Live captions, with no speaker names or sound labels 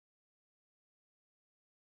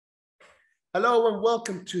Hello and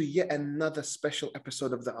welcome to yet another special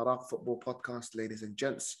episode of the Iraq Football Podcast, ladies and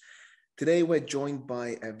gents. Today we're joined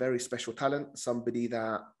by a very special talent, somebody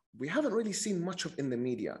that we haven't really seen much of in the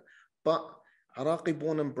media, but Iraqi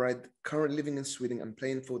born and bred, currently living in Sweden and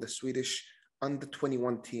playing for the Swedish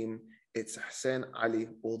under-21 team. It's Hussein Ali,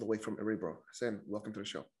 all the way from Orebro. Hussein, welcome to the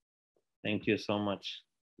show. Thank you so much.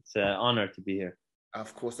 It's an honor to be here.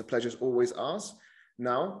 Of course, the pleasure is always ours.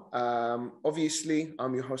 Now, obviously,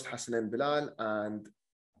 I'm your host, Hassan and Bilal, and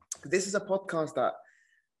this is a podcast that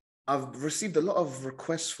I've received a lot of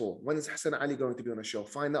requests for. When is Hussein Ali going to be on the show?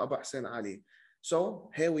 Find out about Hussein Ali. So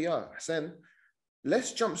here we are. Hussein,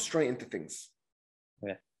 let's jump straight into things.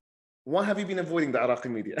 Yeah. Why have you been avoiding the Iraqi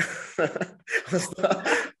media? Let's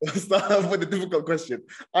start with a difficult question.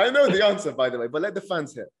 I know the answer, by the way, but let the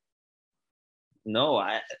fans hear. No,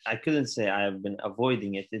 I couldn't say I've been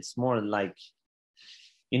avoiding it. It's more like,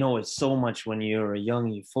 it's so much when you're young,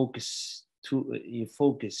 you focus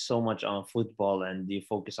so much on football and you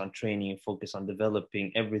focus on training, you focus on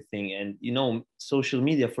developing everything. And, social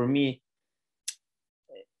media for me,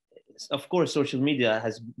 of course, social media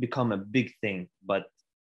has become a big thing. But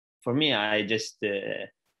for me, I just,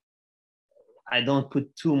 I don't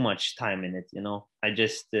put too much time in it, I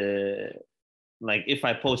just, like if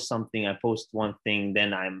I post something, I post one thing,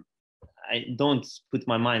 then I don't put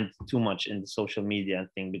my mind too much in the social media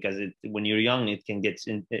thing because when you're young, it can get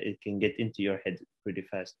into your head pretty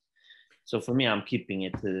fast. So for me, I'm keeping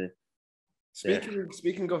it.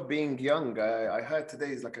 Speaking of being young, I heard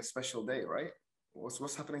today is like a special day, right?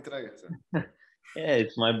 What's happening today? Yeah,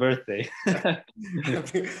 it's my birthday.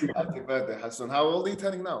 Happy birthday, Hassan. How old are you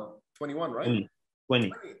turning now? 21, right?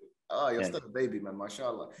 20. Oh, you're still a baby, man.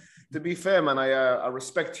 MashaAllah. To be fair, man, I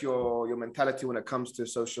respect your mentality when it comes to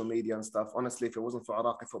social media and stuff. Honestly, if it wasn't for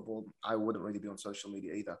Iraqi football, I wouldn't really be on social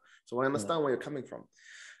media either. So I understand where you're coming from.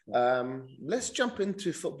 Let's jump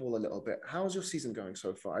into football a little bit. How's your season going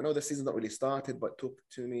so far? I know the season's not really started, but talk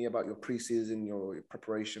to me about your preseason, your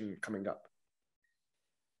preparation coming up.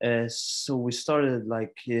 So we started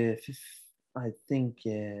like, I think,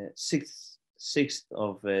 6th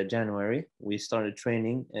of January, we started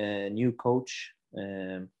training, a new coach.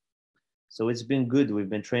 So it's been good. We've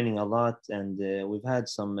been training a lot and we've had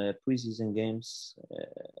some preseason games.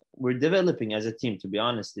 We're developing as a team, to be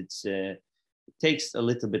honest. It takes a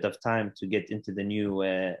little bit of time to get into the new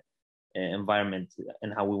environment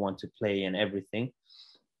and how we want to play and everything.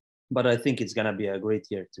 But I think it's going to be a great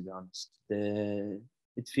year, to be honest.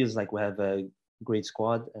 It feels like we have a great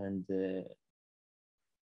squad and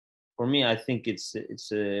for me, I think it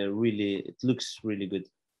looks really good.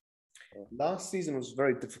 Last season was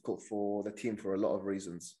very difficult for the team for a lot of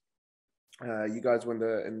reasons. You guys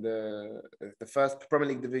were in the first Premier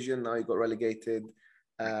League division. Now you got relegated.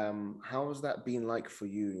 How has that been like for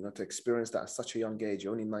you? To experience that at such a young age.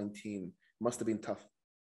 You're only 19. Must have been tough.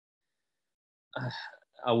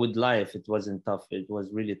 I would lie if it wasn't tough. It was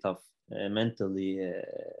really tough mentally.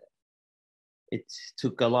 It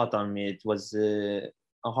took a lot on me. It was a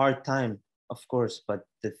hard time, of course, but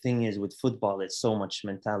the thing is with football, it's so much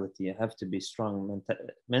mentality. You have to be strong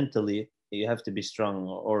mentally. You have to be strong,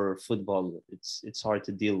 or football, it's hard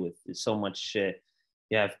to deal with. It's so much.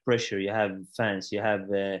 You have pressure. You have fans. You have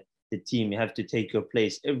the team. You have to take your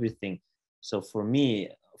place. Everything. So for me,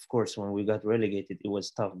 of course, when we got relegated, it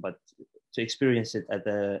was tough. But to experience it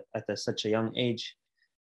at such a young age,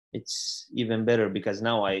 it's even better because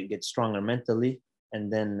now I get stronger mentally,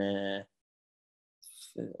 and then.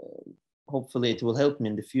 Hopefully it will help me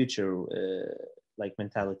in the future, like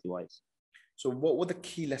mentality wise. So what were the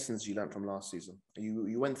key lessons you learned from last season?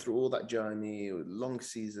 You went through all that journey, long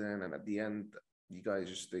season, and at the end, you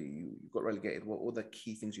guys you got relegated. What were the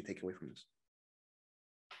key things you take away from this?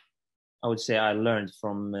 I would say I learned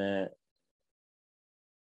from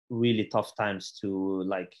really tough times to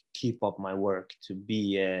like keep up my work, to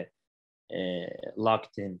be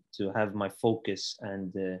locked in, to have my focus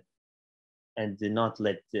and not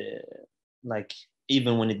let like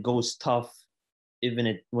even when it goes tough,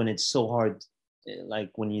 when it's so hard, like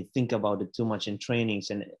when you think about it too much in trainings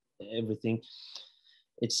and everything,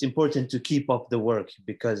 it's important to keep up the work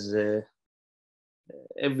because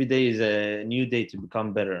every day is a new day to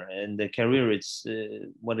become better. And the career, it's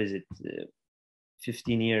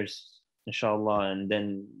 15 years inshallah, and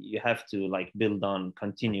then you have to like build on,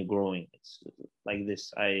 continue growing. It's like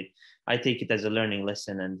this. I take it as a learning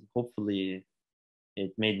lesson, and hopefully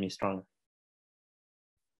it made me stronger.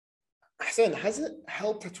 Hassan, has it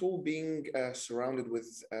helped at all being surrounded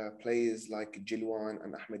with players like Jilwan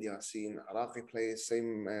and Ahmed Yassin, Iraqi players,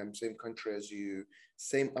 same country as you,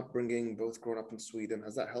 same upbringing, both grown up in Sweden?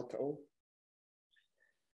 Has that helped at all?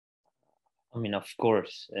 I mean, of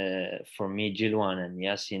course, for me, Jilwan and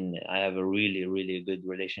Yasin, I have a really, really good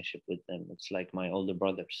relationship with them. It's like my older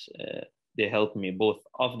brothers. They help me both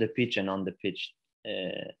off the pitch and on the pitch.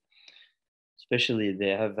 Uh, Especially,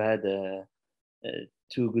 they have had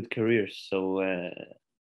two good careers. So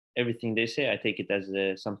everything they say, I take it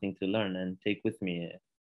as something to learn and take with me.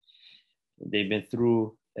 They've been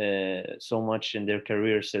through so much in their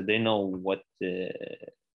career, so they know what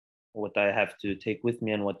I have to take with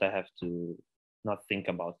me and what I have to not think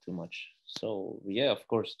about too much. So yeah, of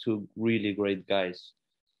course, two really great guys.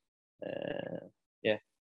 Yeah.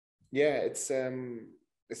 Yeah,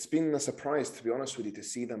 it's been a surprise, to be honest with you, to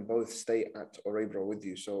see them both stay at Orebro with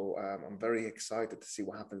you. So I'm very excited to see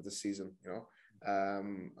what happens this season.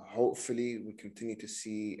 Hopefully we continue to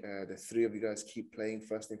see the three of you guys keep playing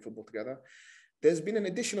first team football together. There's been an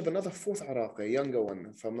addition of another fourth Iraqi, a younger one,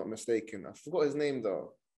 if I'm not mistaken. I forgot his name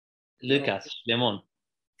though. Lucas Lemon.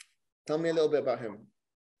 Tell me a little bit about him.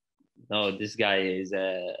 No, this guy is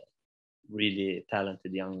a really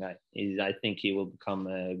talented young guy. I think he will become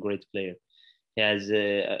a great player. He has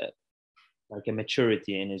like a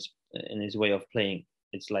maturity in his way of playing.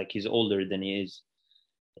 It's like he's older than he is.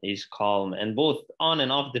 He's calm, and both on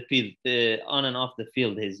and off the field. On and off the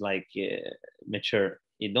field, he's like mature.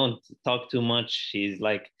 He don't talk too much. It's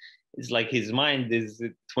like his mind is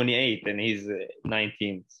 28 and he's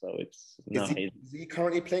 19. So it's no. Is he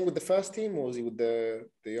currently playing with the first team, or is he with the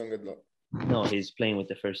younger lot? No, he's playing with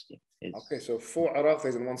the first team. Okay, so 4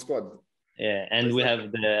 Iraqis in one squad. Yeah, and we have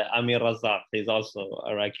the Amir Razak. He's also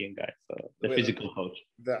a Iraqi guy, so the physical coach.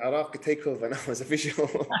 The Iraqi takeover now is official.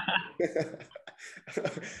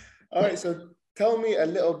 All right, so tell me a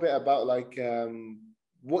little bit about like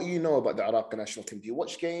what you know about the Iraqi national team. Do you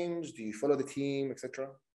watch games? Do you follow the team, etc.?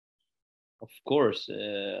 Of course,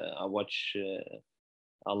 I watch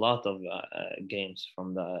a lot of games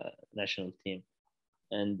from the national team.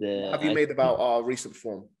 And what have you made about our recent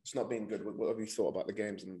form? It's not been good. What have you thought about the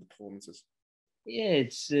games and the performances? Yeah,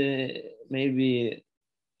 it's maybe,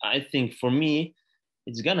 I think for me,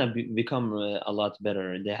 it's gonna become a lot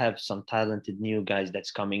better. They have some talented new guys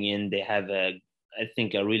that's coming in. They have I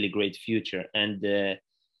think, a really great future. And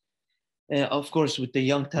of course, with the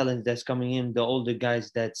young talent that's coming in, the older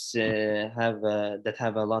guys that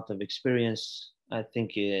have a lot of experience, I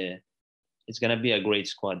think it's gonna be a great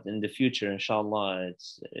squad in the future. Inshallah,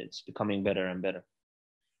 it's becoming better and better.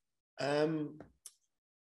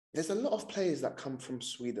 There's a lot of players that come from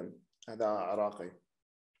Sweden that are Iraqi.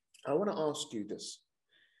 I want to ask you this: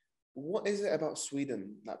 what is it about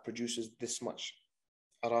Sweden that produces this much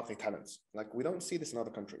Iraqi talents? Like, we don't see this in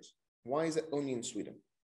other countries. Why is it only in Sweden?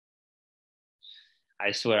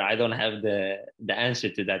 I swear I don't have the answer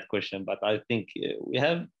to that question, but I think we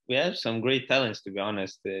have some great talents. To be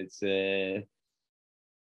honest, it's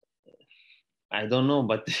I don't know,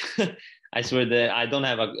 but I swear that I don't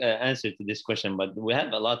have an answer to this question. But we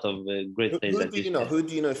have a lot of great players. Who do you know? Who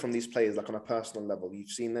do you know from these players, like on a personal level? You've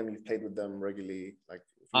seen them, you've played with them regularly. Like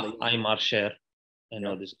I'm Arsher. I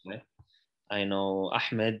know this guy. I know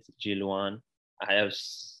Ahmed Jilwan. I have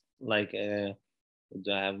like do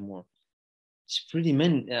I have more? It's pretty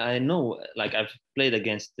many. I know, like I've played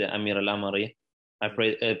against Amir Al Amari. I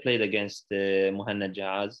played against Muhannad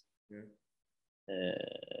Jahaz,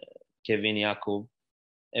 Kevin Yakub.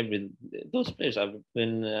 Those players I've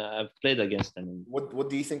played against them. What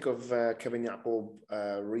do you think of Kevin Yakub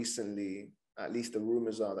recently? At least the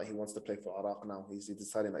rumors are that he wants to play for Iraq now. He's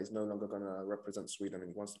deciding that he's no longer going to represent Sweden and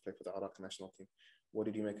he wants to play for the Iraq national team. What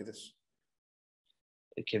did you make of this?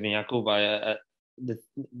 Kevin Yakub,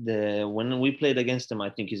 when we played against him, I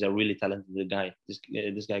think he's a really talented guy.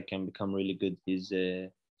 This guy can become really good. He's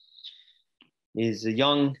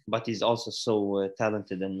young, but he's also so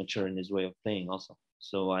talented and mature in his way of playing also.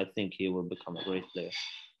 So I think he will become a great player.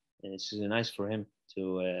 And it's nice for him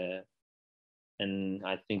to, and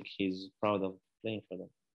I think he's proud of playing for them,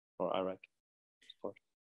 for Iraq.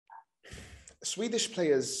 Swedish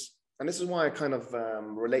players, and this is why I kind of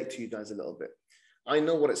relate to you guys a little bit. I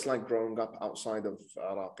know what it's like growing up outside of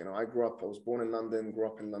Iraq. I was born in London, grew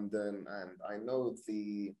up in London, and I know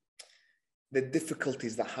the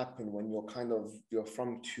difficulties that happen when you're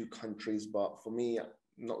from two countries. But for me,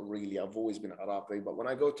 not really. I've always been Iraqi, but when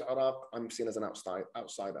I go to Iraq, I'm seen as an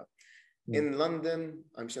outsider. In London,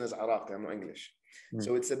 I'm seen as Iraqi. I'm not English.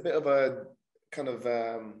 So it's a bit of a kind of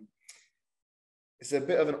it's a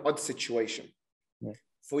bit of an odd situation.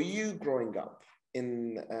 For you growing up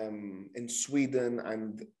in Sweden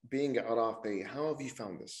and being Iraqi, how have you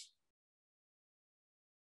found this?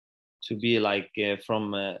 To be like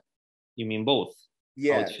from, you mean both?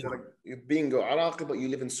 Yeah, so like being Iraqi, but you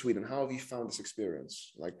live in Sweden. How have you found this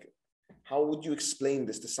experience? Like, How would you explain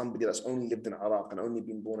this to somebody that's only lived in Iraq and only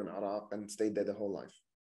been born in Iraq and stayed there their whole life?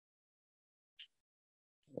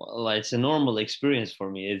 Well, it's a normal experience for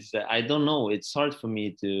me. It's I don't know. It's hard for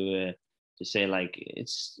me to say like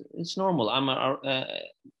it's normal. I'm a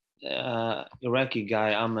Iraqi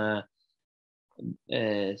guy. I'm a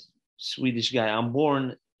Swedish guy. I'm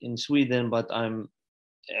born in Sweden, but I'm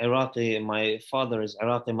Iraqi. My father is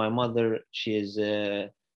Iraqi. My mother, she is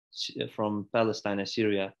from Palestine and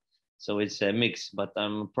Syria. So it's a mix. But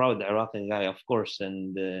I'm a proud Iraqi guy, of course.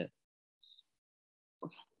 And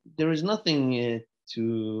there is nothing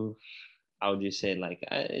to, how do you say, like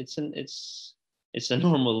it's a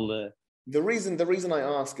normal. The reason I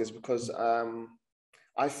ask is because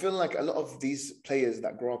I feel like a lot of these players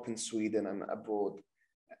that grow up in Sweden and abroad,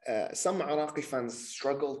 some Iraqi fans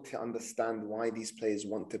struggle to understand why these players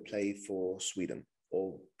want to play for Sweden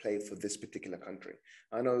or play for this particular country.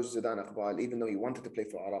 I know Zidane Iqbal, even though he wanted to play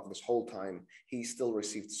for Iraq this whole time, he still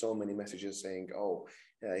received so many messages saying, oh,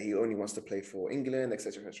 he only wants to play for England,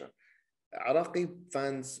 etc., etc. Iraqi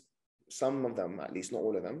fans, some of them, at least not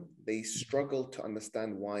all of them, they struggle to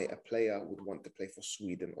understand why a player would want to play for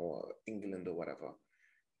Sweden or England or whatever.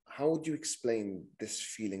 How would you explain this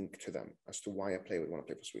feeling to them as to why a player would want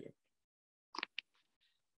to play for Sweden?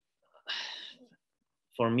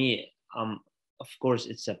 For me, of course,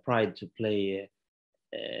 it's a pride to play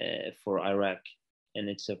for Iraq, and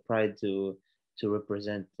it's a pride to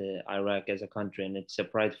represent Iraq as a country, and it's a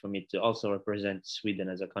pride for me to also represent Sweden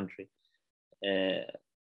as a country. There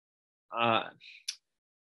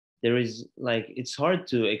is like, it's hard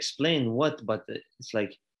to explain what, but it's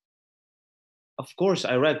like, of course,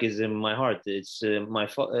 Iraq is in my heart. It's my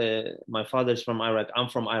father's from Iraq. I'm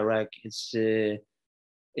from Iraq. It's a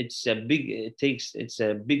big. It's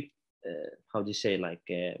a big. How do you say, like?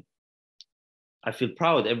 I feel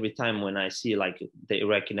proud every time when I see like the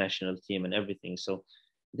Iraqi national team and everything. So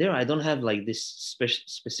there, I don't have like this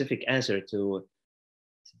specific answer to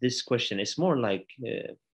this question. It's more like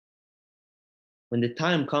when the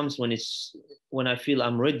time comes, when I feel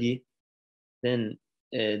I'm ready, then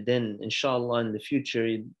inshallah in the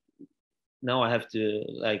future, now I have to,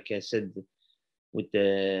 like I said, with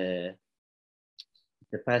the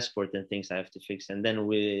passport and things I have to fix, and then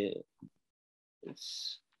we'll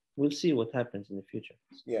see what happens in the future.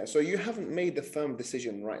 Yeah, so you haven't made the firm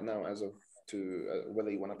decision right now as of to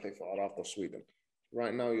whether you want to play for Iraq or Sweden.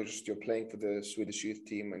 Right now, you're playing for the Swedish youth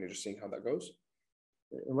team, and you're just seeing how that goes.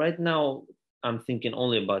 Right now, I'm thinking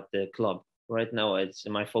only about the club. Right now, it's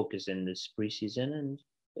my focus in this preseason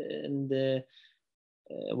and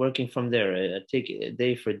working from there. Take it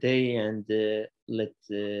day for day and let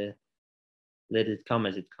it come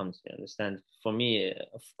as it comes. You understand? For me,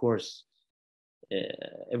 of course,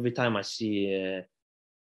 every time I see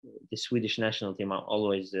the Swedish national team, I'm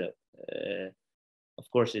always,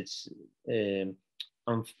 of course, it's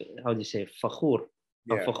I'm, how do you say, fakhur.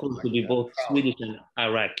 I'm fakhur to be both proud. Swedish and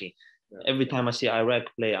Iraqi. Yeah. Every time I see Iraq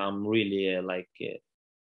play, I'm really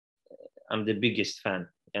I'm the biggest fan.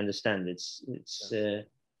 I understand it's a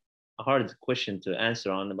hard question to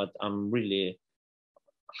answer on, but I'm really,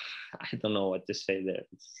 I don't know what to say there.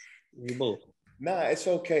 We both. Nah, it's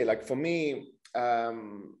okay. Like for me,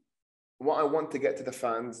 what I want to get to the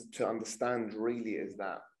fans to understand really is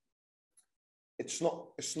that it's not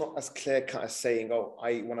as clear cut as saying, oh,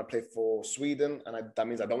 I want to play for Sweden, and that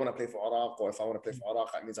means I don't want to play for Iraq, or if I want to play for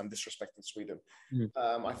Iraq, that means I'm disrespecting Sweden.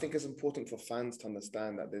 I think it's important for fans to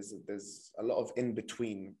understand that there's a lot of in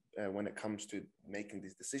between when it comes to making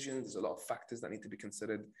these decisions. There's a lot of factors that need to be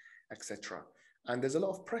considered, etc. And there's a lot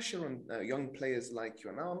of pressure on young players like you.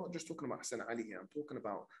 And now I'm not just talking about Hussein Ali here. I'm talking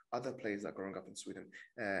about other players that are growing up in Sweden.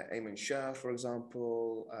 Ayman Shah, for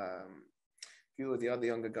example, a few of the other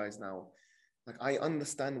younger guys now. Like, I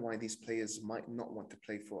understand why these players might not want to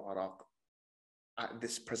play for Iraq at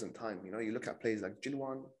this present time. You know, you look at players like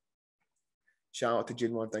Jilwan. Shout out to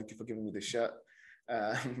Jilwan. Thank you for giving me the shirt.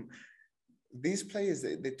 These players,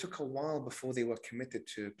 they took a while before they were committed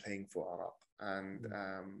to playing for Iraq. And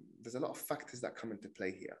there's a lot of factors that come into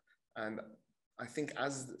play here. And I think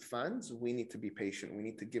as fans, we need to be patient. We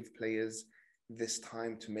need to give players this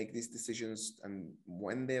time to make these decisions. And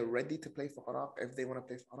when they're ready to play for Iraq, if they want to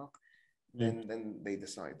play for Iraq, then they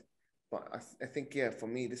decide. But I think, yeah, for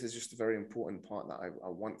me, this is just a very important part that I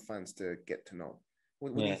want fans to get to know.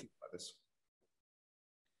 What do you think about this?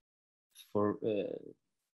 For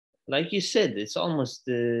like you said, it's almost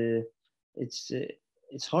it's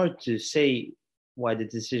hard to say why the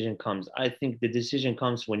decision comes. I think the decision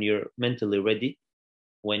comes when you're mentally ready,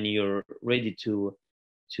 when you're ready to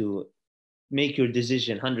make your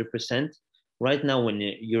decision 100%, right now when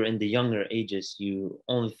you're in the younger ages, you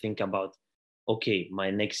only think about, okay,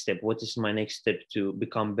 my next step, what is my next step to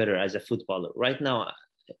become better as a footballer. Right now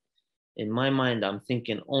in my mind, I'm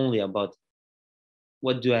thinking only about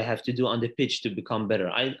what do I have to do on the pitch to become better.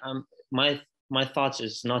 I'm my thoughts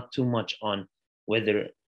is not too much on whether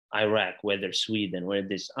Iraq, whether Sweden, where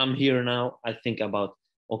this. I'm here now. I think about,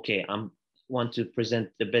 okay, I'm want to present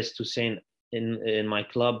the best Hussein in my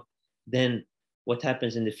club. Then what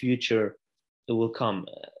happens in the future, it will come.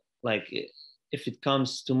 Like if it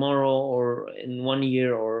comes tomorrow or in 1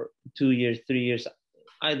 year or 2 years, 3 years,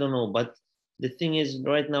 I don't know. But the thing is,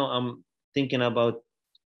 right now I'm thinking about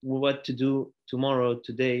what to do tomorrow,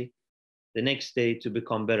 today, the next day to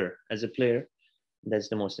become better as a player. That's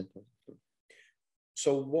the most important. So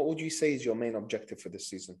what would you say is your main objective for this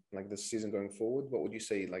season? Like this season going forward, what would you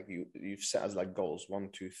say like you've set as like goals? 1,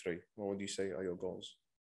 2, 3. What would you say are your goals?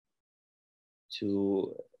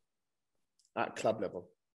 To At club level.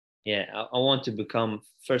 Yeah, I want to become,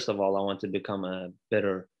 first of all, I want to become a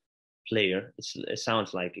better player. It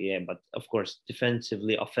sounds like, yeah, but of course,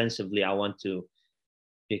 defensively, offensively, I want to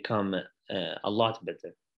become a lot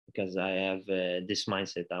better because I have this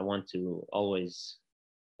mindset. I want to always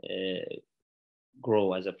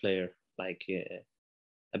grow as a player, like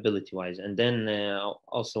ability wise. And then I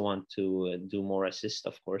also want to do more assists.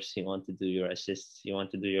 Of course, you want to do your assists, you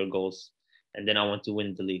want to do your goals, and then I want to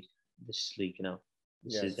win the league, this league now.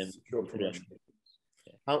 This is Yes, secure promotion.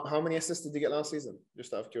 Yeah. How many assists did you get last season?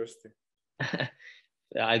 Just out of curiosity.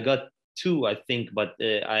 I got 2, I think, but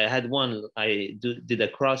I had one. I did a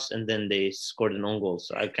cross, and then they scored an own goal,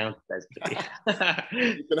 so I count that 3.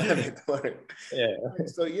 You can have it. Don't worry. Yeah.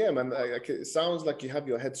 So yeah, man. It sounds like you have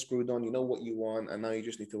your head screwed on. You know what you want, and now you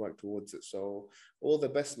just need to work towards it. So all the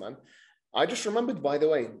best, man. I just remembered, by the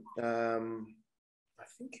way. I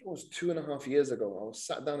think it was 2.5 years ago. I was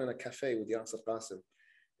sat down in a cafe with Yasser Qasim,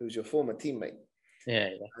 who's your former teammate. Yeah.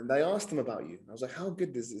 And I asked him about you. I was like, how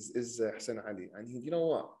good is Hussein Ali? And he, you know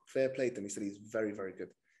what? Fair play to him. He said he's very, very good.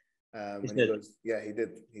 And he goes, yeah, he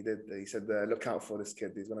did. He said, look out for this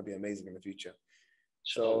kid. He's going to be amazing in the future.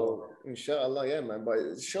 So, inshallah, yeah, man. But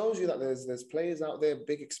it shows you that there's players out there,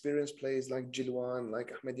 big experienced players like Jilwan,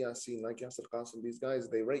 like Ahmed Yassin, like Yasser Qasim. These guys,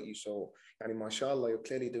 they rate you. So, mashallah, you're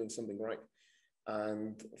clearly doing something right.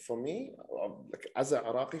 And for me, like as an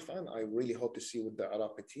Iraqi fan, I really hope to see with the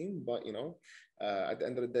Iraqi team. But at the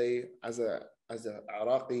end of the day, as a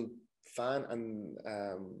Iraqi fan and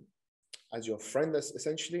as your friend,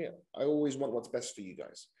 essentially, I always want what's best for you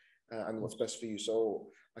guys and what's best for you. So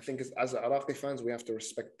I think as Iraqi fans, we have to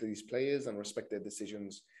respect these players and respect their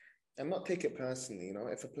decisions, and not take it personally.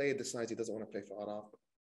 If a player decides he doesn't want to play for Iraq,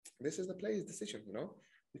 this is the player's decision.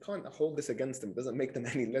 We can't hold this against them. It doesn't make them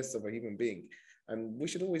any less of a human being. And we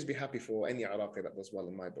should always be happy for any Iraqi that does well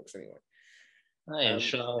in my books anyway.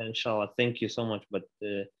 Inshallah. Thank you so much. But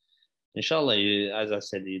inshallah, as I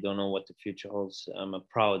said, you don't know what the future holds. I'm a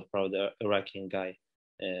proud Iraqi guy.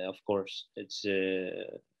 Of course, it's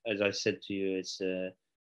as I said to you, it's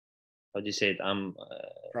how do you say it? I'm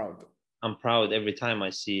proud. I'm proud every time I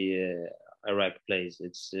see Iraq plays.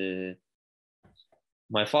 It's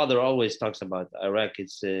my father always talks about Iraq.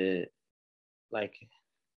 It's like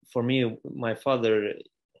for me, my father,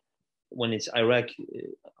 when it's Iraq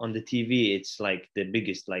on the TV, it's like the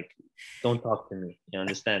biggest, like, don't talk to me. You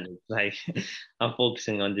understand? It's like I'm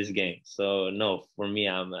focusing on this game. So no, for me,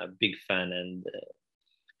 I'm a big fan, and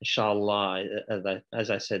inshallah, as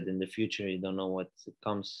I said, in the future, you don't know what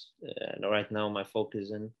comes. Right now, my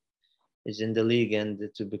focus is in the league and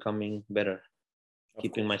to becoming better,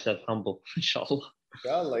 keeping myself humble, inshallah.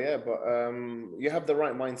 Yeah, but you have the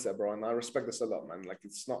right mindset, bro, and I respect this a lot, man. Like,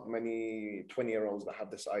 it's not many 20-year-olds that have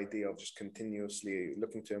this idea of just continuously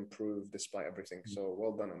looking to improve despite everything. So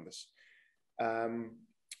well done on this.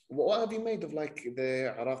 What have you made of like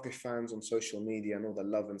the Iraqi fans on social media and all the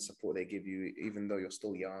love and support they give you, even though you're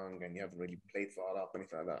still young and you haven't really played for Iraq or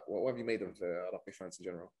anything like that? What have you made of the Iraqi fans in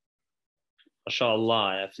general?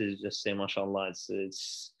 MashaAllah, I have to just say MashaAllah.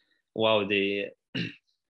 It's wow,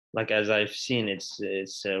 like as I've seen,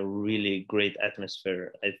 it's a really great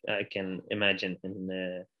atmosphere. I can imagine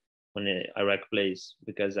when Iraq plays,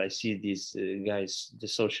 because I see these guys, the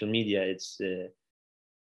social media. It's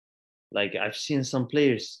like I've seen some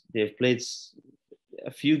players, they've played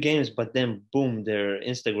a few games, but then boom, their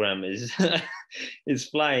Instagram is is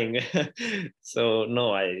flying. So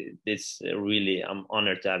no, it's really, I'm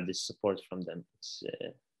honored to have this support from them.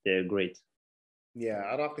 They're great. Yeah,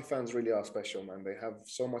 Iraqi fans really are special, man. They have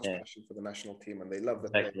so much passion for the national team, and they love the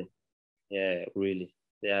play. Yeah, really,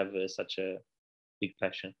 they have such a big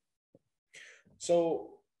passion.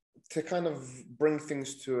 So to kind of bring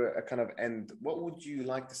things to a kind of end, what would you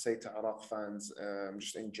like to say to Iraq fans,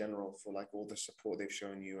 just in general, for like all the support they've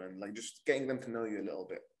shown you and like just getting them to know you a little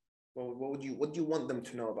bit? What do you want them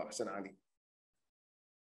to know about Hussein Ali?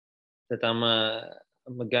 That I'm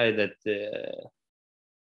a guy that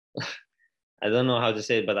I don't know how to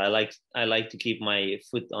say it, but I like to keep my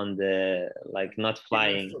foot on the, like, not Keep your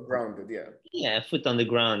flying. foot grounded, yeah. Yeah, foot on the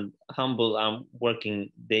ground, humble. I'm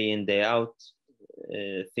working day in, day out,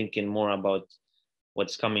 thinking more about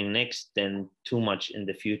what's coming next than too much in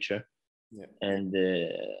the future. Yeah. And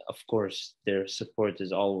of course, their support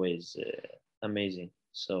is always amazing.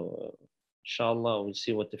 So, inshallah, we'll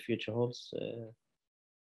see what the future holds.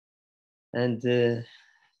 And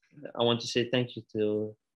I want to say thank you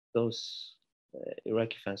to those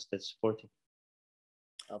Iraqi fans that support him.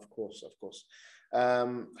 Of course, of course.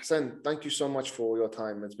 Hassan, thank you so much for your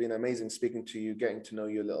time. It's been amazing speaking to you, getting to know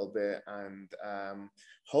you a little bit, and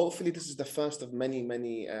hopefully this is the first of many,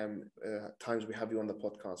 many times we have you on the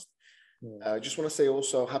podcast. I just want to say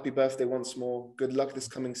also happy birthday once more. Good luck this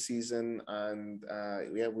coming season, and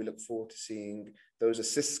yeah, we look forward to seeing those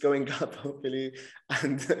assists going up hopefully,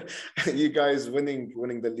 and you guys winning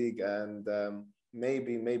the league. And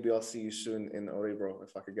maybe I'll see you soon in Orebro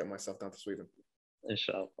if I could get myself down to Sweden.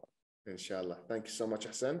 Inshallah. Inshallah. Thank you so much,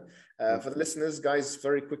 Hassan. For the listeners, guys,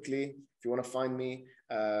 very quickly, if you want to find me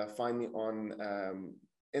on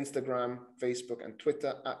Instagram, Facebook, and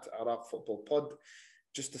Twitter at Iraq Football Pod.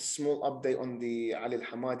 Just a small update on the Ali Al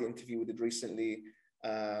Hamadi interview we did recently,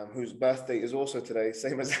 whose birthday is also today,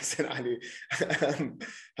 same as Hassan Ali.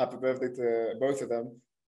 Happy birthday to both of them.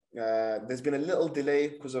 There's been a little delay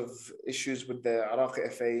because of issues with the Iraqi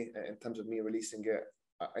FA in terms of me releasing it.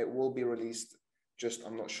 It will be released, just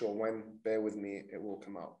I'm not sure when. Bear with me, it will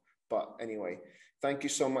come out. But anyway, thank you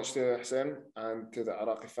so much to Hussein and to the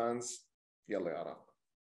Iraqi fans. Yalla Iraq.